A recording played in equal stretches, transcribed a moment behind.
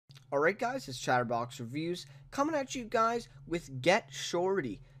Alright guys, it's Chatterbox Reviews coming at you guys with Get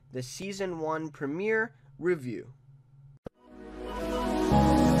Shorty, the Season 1 premiere review.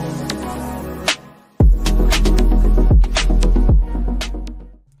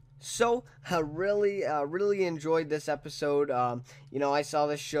 So, I really enjoyed this episode. I saw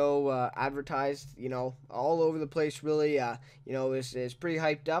this show advertised, all over the place. Really, it's pretty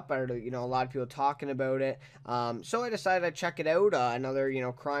hyped up. I heard, a lot of people talking about it. So I decided I'd check it out. Another,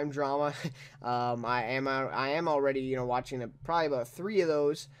 crime drama. I am already, watching probably about 3 of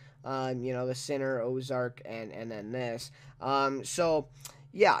those. The Sinner, Ozark, and then this.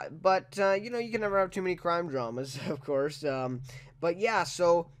 Yeah, but you can never have too many crime dramas, of course. But yeah,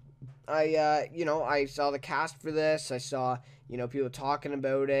 so. I saw the cast for this. I saw, people talking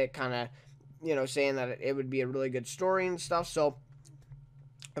about it, kind of, saying that it would be a really good story and stuff. So,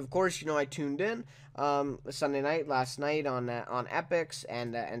 of course, I tuned in Sunday night, last night on Epix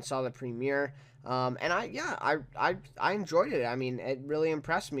and saw the premiere. And I enjoyed it. I mean, it really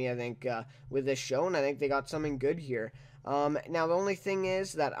impressed me, I think, with this show, and I think they got something good here. Now, the only thing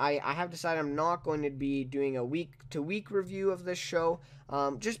is that I have decided I'm not going to be doing a week-to-week review of this show,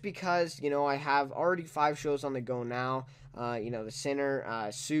 just because, I have already 5 shows on the go now. The Sinner,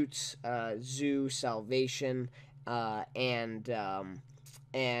 Suits, Zoo, Salvation, and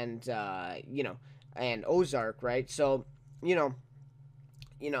Ozark, right? So, and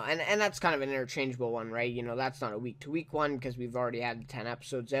that's kind of an interchangeable one, right? That's not a week-to-week one because we've already had 10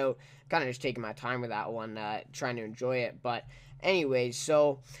 episodes out. Kind of just taking my time with that one, trying to enjoy it. But anyways,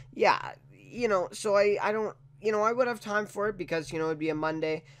 so, yeah, so I don't, I would have time for it because, it'd be a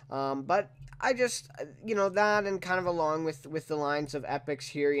Monday. But I just, that and kind of along with the lines of Epics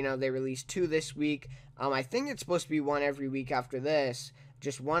here, they released 2 this week. I think it's supposed to be 1 every week after this.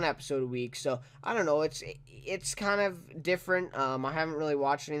 Just 1 episode a week, so I don't know. It's kind of different. I haven't really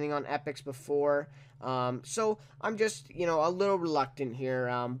watched anything on Epix before, so I'm just a little reluctant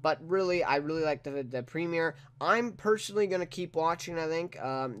here. But really, I really like the premiere. I'm personally gonna keep watching. I think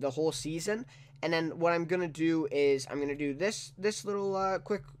the whole season, and then what I'm gonna do is I'm gonna do this little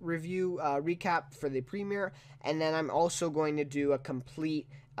quick review recap for the premiere, and then I'm also going to do a complete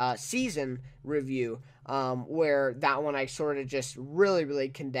season review, where that one I sort of just really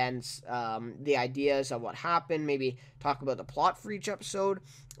condense the ideas of what happened, maybe talk about the plot for each episode.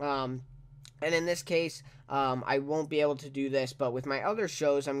 And in this case, I won't be able to do this, but with my other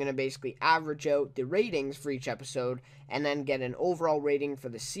shows, I'm going to basically average out the ratings for each episode and then get an overall rating for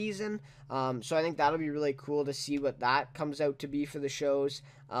the season. So I think that'll be really cool to see what that comes out to be for the shows,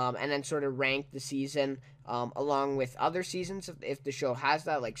 and then sort of rank the season along with other seasons if the show has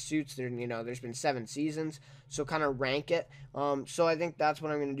that, like Suits. There's been 7 seasons, so kind of rank it. So I think that's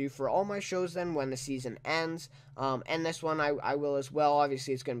what I'm going to do for all my shows then when the season ends. And this one I will as well.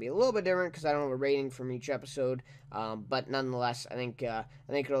 Obviously, it's going to be a little bit different because I don't have a rating from each episode, but nonetheless, I think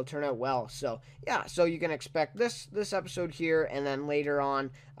it'll turn out well. So yeah, so you can expect this episode here, and then later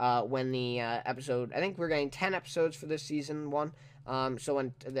on when the episode, I think we're getting 10 episodes for this season 1. So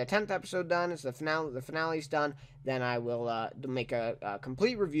when the 10th episode done is the finale's done, then I will make a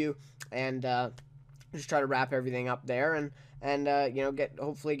complete review and just try to wrap everything up there, and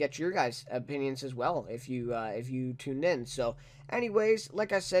hopefully get your guys' opinions as well if you tuned in. So anyways,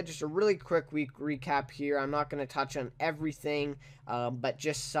 like I said, just a really quick week recap here. I'm not going to touch on everything, but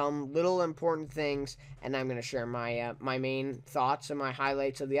just some little important things, and I'm going to share my main thoughts and my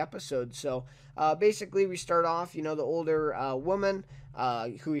highlights of the episode. So basically, we start off, the older woman,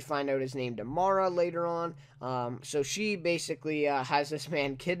 who we find out is named Amara later on. So she basically has this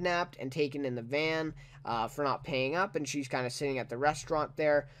man kidnapped and taken in the van for not paying up, and she's kind of sitting at the restaurant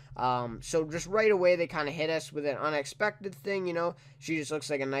there. So just right away, they kind of hit us with an unexpected thing. She just looks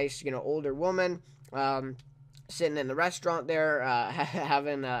like a nice, older woman, sitting in the restaurant there,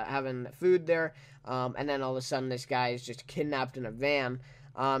 having food there, and then all of a sudden, this guy is just kidnapped in a van.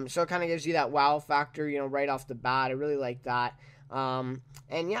 So it kind of gives you that wow factor, right off the bat. I really like that.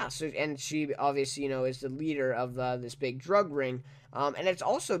 And yeah, and she obviously, is the leader of this big drug ring. And it's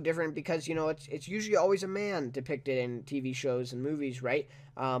also different because, it's usually always a man depicted in TV shows and movies, right?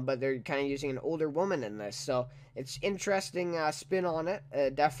 But they're kind of using an older woman in this. So it's interesting spin on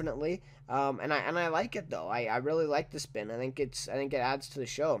it, definitely. And I like it though. I really like the spin. I think it adds to the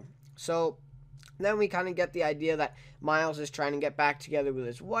show. So then we kind of get the idea that Miles is trying to get back together with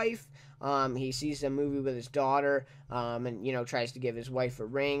his wife. He sees a movie with his daughter, and tries to give his wife a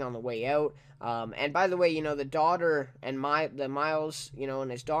ring on the way out. And by the way, the daughter and the Miles,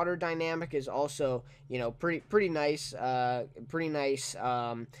 and his daughter dynamic is also, pretty nice, thing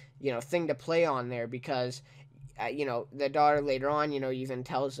to play on there, because the daughter later on, even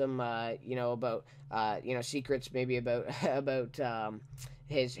tells him, about, secrets maybe about about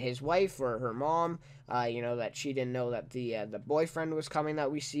his wife or her mom, that she didn't know that the boyfriend was coming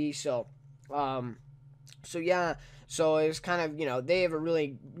that we see. Um, so yeah, so it's kind of, they have a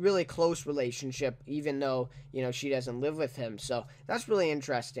really really close relationship, even though she doesn't live with him. So that's really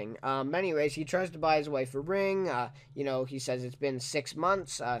interesting. Anyways, he tries to buy his wife a ring. He says it's been 6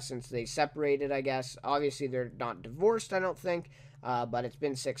 months since they separated. I guess obviously they're not divorced, I don't think. But it's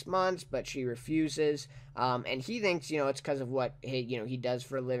been 6 months, but she refuses. And he thinks, it's because of what he does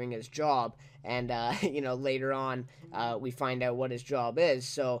for a living, his job. And later on, we find out what his job is.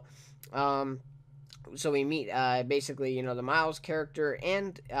 So we meet basically the Miles character,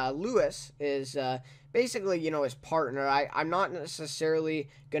 and Lewis is basically his partner. I'm not necessarily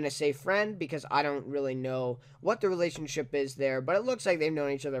gonna say friend, because I don't really know what the relationship is there, but it looks like they've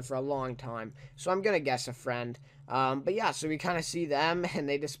known each other for a long time, so I'm gonna guess a friend. But yeah, so we kind of see them, and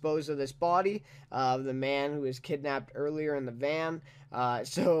they dispose of this body of the man who was kidnapped earlier in the van.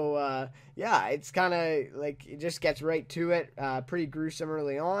 Yeah, it's kind of like it just gets right to it. Pretty gruesome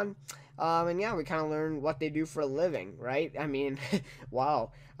early on. And yeah, we kind of learn what they do for a living, right? I mean,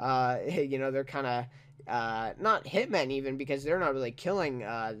 wow. They're kind of not hitmen, even, because they're not really killing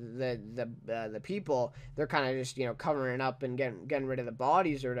the people. They're kind of just covering it up and getting rid of the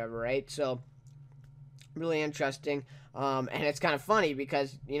bodies or whatever, right? So really interesting. And it's kind of funny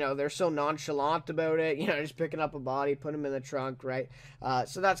because they're so nonchalant about it, just picking up a body, put them in the trunk, right?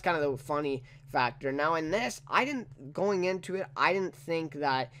 So that's kind of the funny factor. Now in this, going into it, I didn't think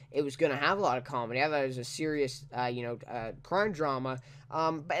that it was going to have a lot of comedy. I thought it was a serious crime drama.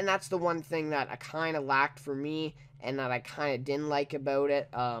 And that's the one thing that I kind of lacked for me, and that I kind of didn't like about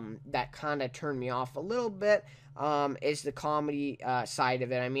it, that kind of turned me off a little bit, is the comedy side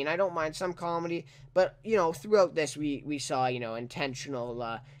of it. I mean, I don't mind some comedy, but throughout this we saw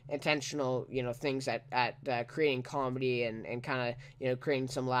intentional things at creating comedy, and kind of creating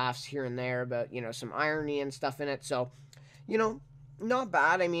some laughs here and there about some irony and stuff in it. So not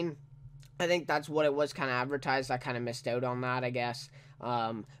bad. I mean, I think that's what it was kind of advertised. I kind of missed out on that, I guess.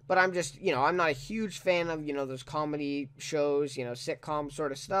 But I'm just, I'm not a huge fan of, those comedy shows, sitcom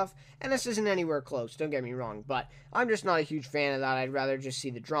sort of stuff. And this isn't anywhere close, don't get me wrong. But I'm just not a huge fan of that. I'd rather just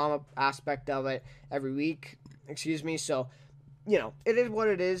see the drama aspect of it every week. Excuse me. So, it is what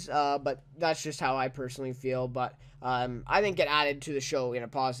it is. But that's just how I personally feel. But I think it added to the show in a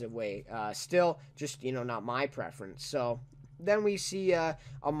positive way. Still, just, not my preference. So then we see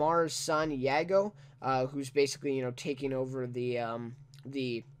Amar's son, Iago, who's basically, taking over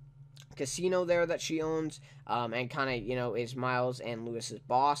the casino there that she owns, and kind of is Miles and Lewis's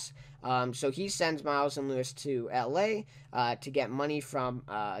boss. So he sends Miles and Lewis to LA to get money from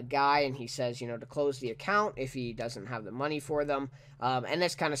a guy, and he says to close the account if he doesn't have the money for them. And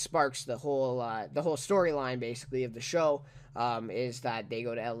this kind of sparks the whole storyline basically of the show, is that they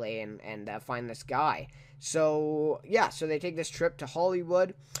go to LA and find this guy. So yeah, so they take this trip to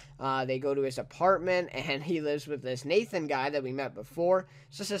Hollywood. They go to his apartment, and he lives with this Nathan guy that we met before.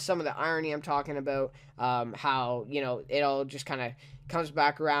 So this is some of the irony I'm talking about, how, it all just kind of comes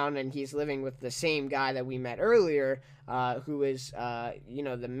back around, and he's living with the same guy that we met earlier, who is,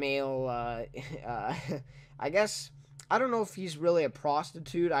 the male, I guess, I don't know if he's really a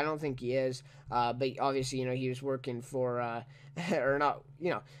prostitute. I don't think he is, but obviously, he was working for, or not,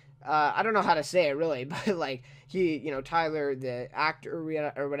 I don't know how to say it really, but like he, Tyler, the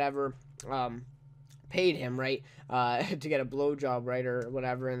actor or whatever, paid him, right, to get a blowjob, right, or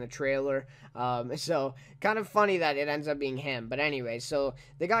whatever in the trailer. So kind of funny that it ends up being him. But anyway, so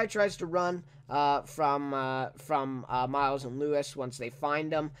the guy tries to run from Miles and Lewis once they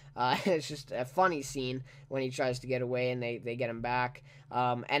find him. It's just a funny scene when he tries to get away, and they get him back.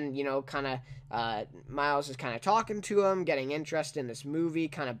 And kind of Miles is kind of talking to him, getting interest in this movie,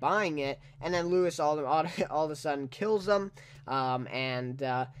 kind of buying it, and then Lewis all of a sudden kills him, and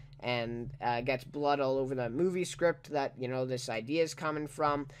gets blood all over the movie script that this idea is coming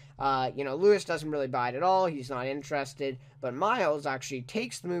from. Lewis doesn't really buy it at all. He's not interested, but Miles actually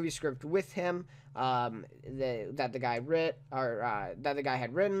takes the movie script with him, that the guy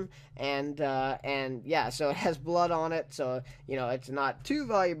had written, and yeah, so it has blood on it, so it's not too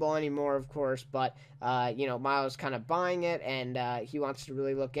valuable anymore, of course, but Miles kind of buying it, and he wants to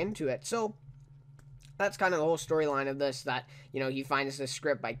really look into it. So that's kind of the whole storyline of this, that he finds the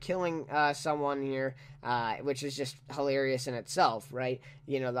script by killing someone here, which is just hilarious in itself, right?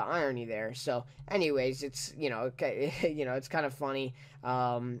 The irony there. So, anyways, it's it's kind of funny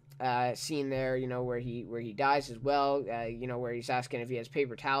scene there, where he dies as well, where he's asking if he has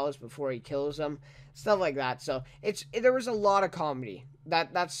paper towels before he kills him, stuff like that. So there was a lot of comedy.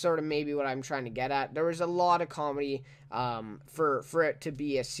 That's sort of maybe what I'm trying to get at. There was a lot of comedy for it to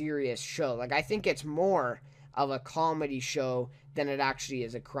be a serious show. Like, I think it's more of a comedy show than it actually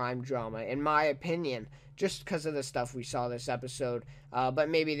is a crime drama, in my opinion, just because of the stuff we saw this episode. But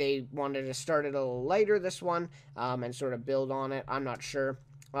maybe they wanted to start it a little lighter, this one, and sort of build on it. I'm not sure.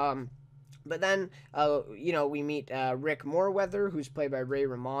 But then, we meet Rick Morweather, who's played by Ray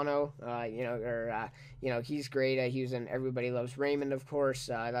Romano. He's great. He was in Everybody Loves Raymond, of course.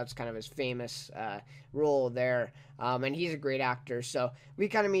 That's kind of his famous role there. And he's a great actor. So we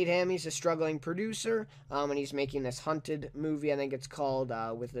kind of meet him. He's a struggling producer, and he's making this Hunted movie, I think it's called,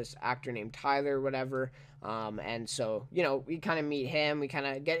 with this actor named Tyler, whatever. And so, we kind of meet him. We kind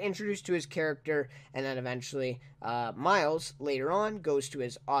of get introduced to his character, and then eventually Miles, later on, goes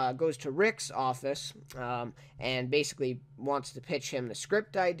to Rick's office, and basically wants to pitch him the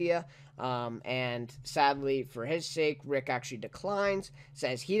script idea. And sadly, for his sake, Rick actually declines,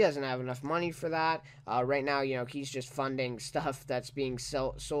 says he doesn't have enough money for that. Right now, he's just funding stuff that's being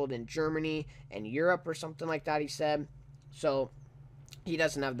sold in Germany and Europe or something like that, he said. So he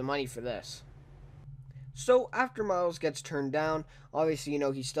doesn't have the money for this. So after Miles gets turned down, obviously,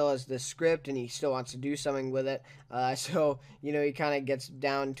 he still has the script and he still wants to do something with it. So, he kind of gets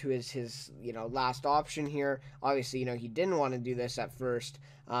down to his last option here. Obviously, he didn't want to do this at first,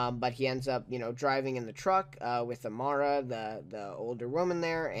 but he ends up, driving in the truck with Amara, the older woman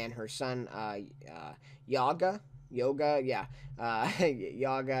there, and her son, Yaga, I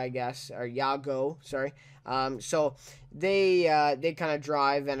guess, or Yago, sorry. So they kind of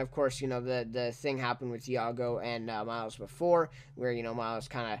drive, and of course, the thing happened with Yago and Miles before, where Miles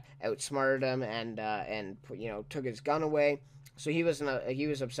kind of outsmarted him and took his gun away. So he was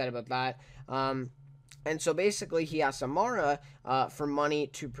upset about that. And so basically he asks Amara for money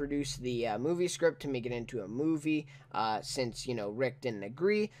to produce the movie script to make it into a movie, since, Rick didn't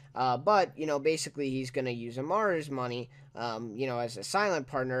agree. But, basically he's going to use Amara's money, as a silent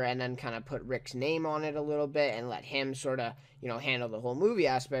partner, and then kind of put Rick's name on it a little bit and let him sort of, handle the whole movie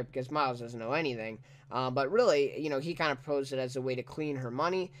aspect, because Miles doesn't know anything. But really, he kind of proposed it as a way to clean her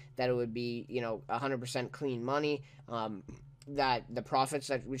money, that it would be, 100% clean money. That the profits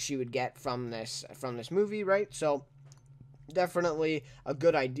that she would get from this movie, right? So definitely a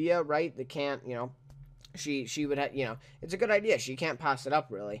good idea, right? They can't, she would have, it's a good idea. She can't pass it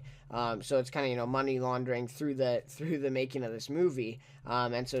up, really. So it's kind of, money laundering through the making of this movie.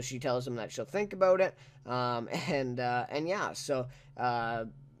 And so she tells him that she'll think about it. And yeah, so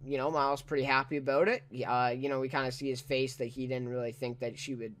Miles pretty happy about it. We kind of see his face that he didn't really think that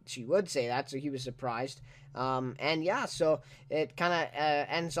she would say that, so he was surprised. And yeah, so it kind of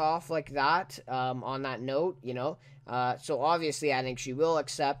ends off like that, on that note, so obviously I think she will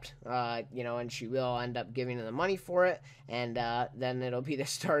accept, and she will end up giving him the money for it, and then it'll be the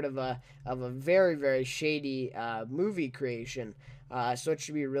start of a very, very shady movie creation. So it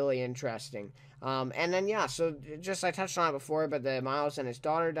should be really interesting. And then, yeah, so just I touched on it before, but the Miles and his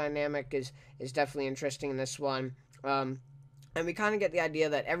daughter dynamic is definitely interesting in this one. And we kind of get the idea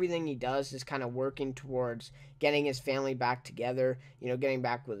that everything he does is kind of working towards getting his family back together, getting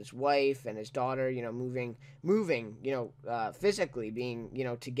back with his wife and his daughter, moving, physically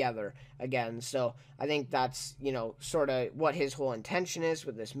being, together again. So I think that's, sort of what his whole intention is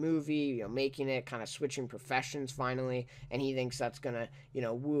with this movie, making it, kind of switching professions finally. And he thinks that's going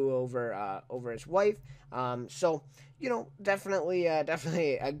to, woo over his wife. So, definitely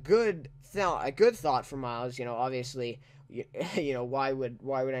a good thought for Miles, obviously. Why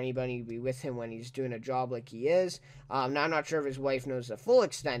would anybody be with him when he's doing a job like he is? Now, I'm not sure if his wife knows the full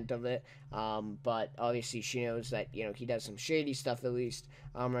extent of it, but obviously she knows that, he does some shady stuff at least,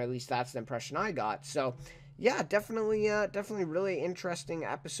 or at least that's the impression I got. So, yeah, definitely really interesting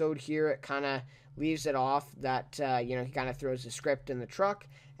episode here. It kind of leaves it off that, he kind of throws the script in the truck,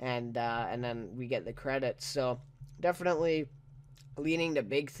 and then we get the credits. So, definitely leading to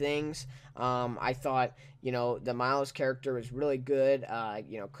big things. I thought, the Miles character was really good.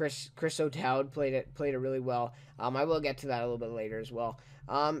 Chris O'Dowd played it really well. I will get to that a little bit later as well.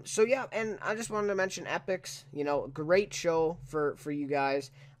 So yeah, and I just wanted to mention Epics. Great show for you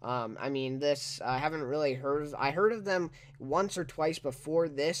guys. I mean, this I haven't really heard of. I heard of them once or twice before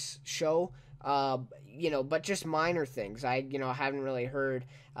this show but just minor things. I haven't really heard.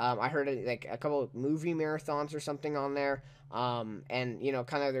 I heard like a couple of movie marathons or something on there. And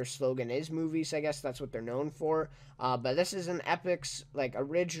kind of their slogan is movies. I guess that's what they're known for. But this is an Epix like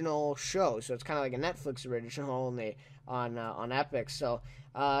original show, so it's kind of like a Netflix original only on Epix. So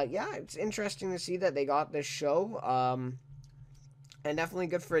yeah, it's interesting to see that they got this show. And definitely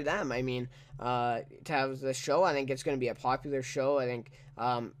good for them. I mean, to have the show, I think it's going to be a popular show. I think,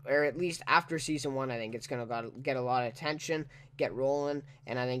 or at least after season 1, I think it's going to get a lot of attention, get rolling,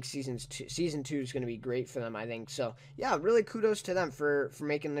 and I think season 2 is going to be great for them. I think so. Yeah, really kudos to them for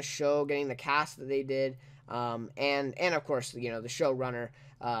making the show, getting the cast that they did, and of course, the showrunner,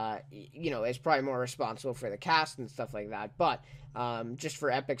 is probably more responsible for the cast and stuff like that. But just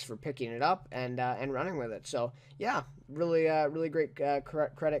for Epix for picking it up and running with it. So yeah, really great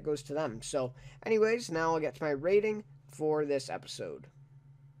credit goes to them. So anyways, now I'll get to my rating for this episode.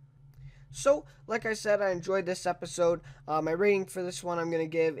 So, like I said, I enjoyed this episode. My rating for this one I'm going to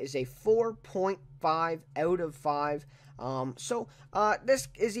give is a 4.5 out of 5. This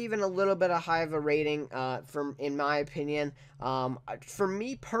is even a little bit high of a rating, in my opinion. For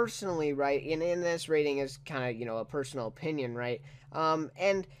me personally, right, in this rating is kind of, a personal opinion, right? I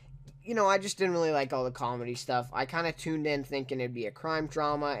just didn't really like all the comedy stuff. I kind of tuned in thinking it'd be a crime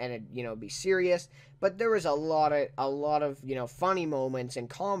drama and it'd, be serious. But there was a lot of funny moments and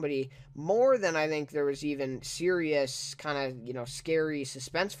comedy, more than I think there was even serious, kind of, scary,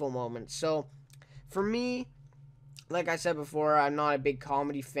 suspenseful moments. So, for me, like I said before, I'm not a big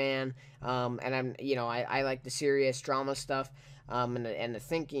comedy fan, and I like the serious drama stuff, and the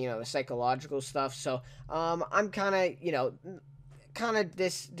thinking, the psychological stuff. So, I'm kind of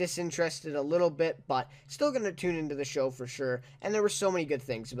disinterested a little bit, but still going to tune into the show for sure. And there were so many good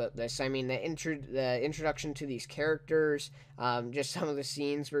things about this. I mean, the introduction to these characters, just some of the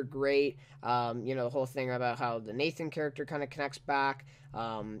scenes were great. The whole thing about how the Nathan character kind of connects back.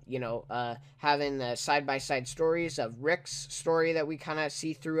 Having the side-by-side stories of Rick's story that we kind of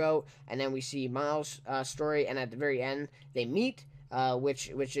see throughout, and then we see Miles' story, and at the very end they meet, which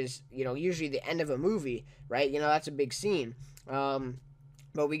is usually the end of a movie, right? That's a big scene.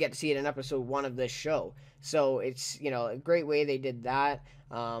 But we get to see it in episode 1 of this show. So it's, a great way they did that.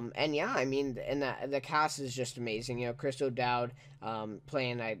 And yeah, I mean, and the cast is just amazing. Chris O'Dowd,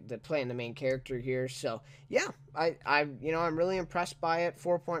 playing the main character here. So yeah, I'm really impressed by it.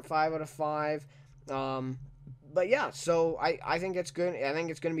 4.5 out of 5. But yeah, so I think it's good. I think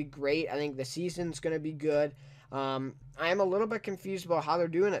it's going to be great. I think the season's going to be good. I am a little bit confused about how they're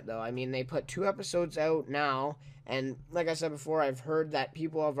doing it, though. I mean, they put 2 episodes out now, and like I said before, I've heard that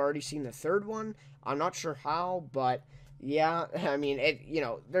people have already seen the 3rd one. I'm not sure how, but yeah, I mean,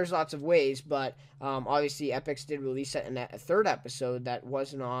 there's lots of ways, but obviously Epix did release a 3rd episode that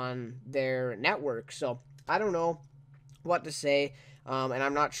wasn't on their network, so I don't know what to say, and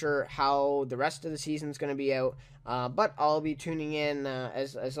I'm not sure how the rest of the season's going to be out, but I'll be tuning in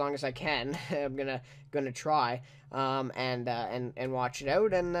as long as I can. I'm gonna try and watch it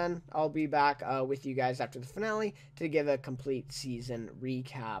out, and then I'll be back with you guys after the finale to give a complete season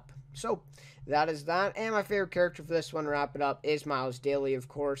recap. So that is that, and my favorite character for this one, to wrap it up, is Miles Daly, of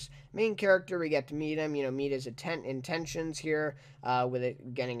course. Main character, we get to meet him, meet his intentions here, with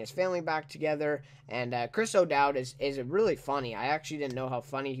it getting his family back together, and Chris O'Dowd is really funny. I actually didn't know how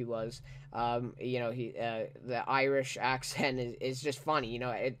funny he was. The Irish accent is just funny,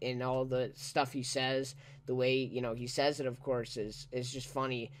 in all the stuff he says. The way, he says it, of course, is just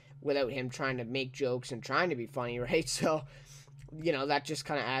funny without him trying to make jokes and trying to be funny, right? So, that just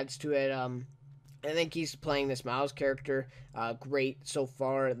kind of adds to it. I think he's playing this Miles character great so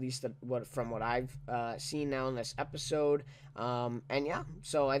far, at least from what I've seen now in this episode. And yeah,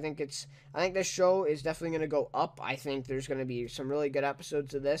 so I think this show is definitely going to go up. I think there's going to be some really good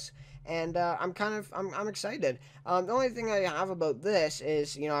episodes of this, and I'm excited. The only thing I have about this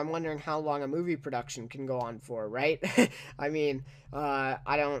is, I'm wondering how long a movie production can go on for, right? I mean,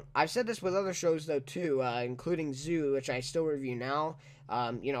 I've said this with other shows though too, including Zoo, which I still review now.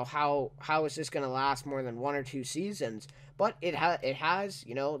 How is this going to last more than 1 or 2 seasons? But it has,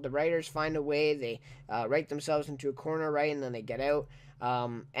 the writers find a way, they write themselves into a corner, right, and then they get out.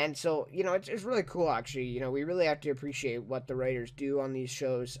 And so, it's really cool, actually. We really have to appreciate what the writers do on these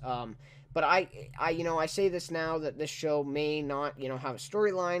shows. But I say this now, that this show may not, have a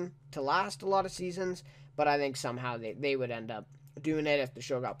storyline to last a lot of seasons, but I think somehow they would end up doing it if the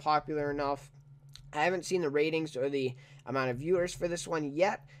show got popular enough. I haven't seen the ratings or the amount of viewers for this one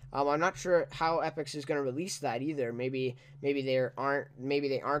yet. I'm not sure how Epix is going to release that either. Maybe they aren't going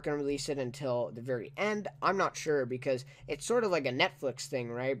to release it until the very end. I'm not sure, because it's sort of like a Netflix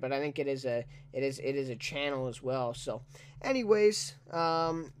thing, right? But I think it is a channel as well. So, anyways,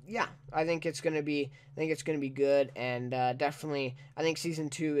 yeah, I think it's going to be good, and definitely I think season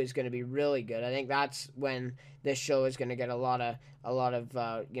 2 is going to be really good. I think that's when this show is going to get a lot of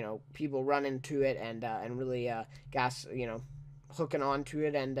people running to it and really hooking on to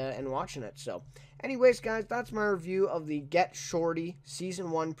it and watching it. So anyways, guys, that's my review of the Get Shorty season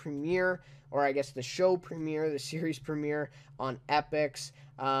 1 premiere, or I guess the show premiere, the series premiere on Epix.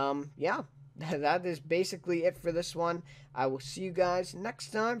 Yeah, that is basically it for this one. I will see you guys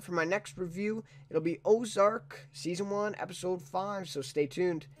next time for my next review. It'll be Ozark season 1 episode 5, so stay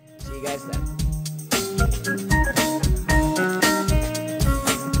tuned. See you guys then.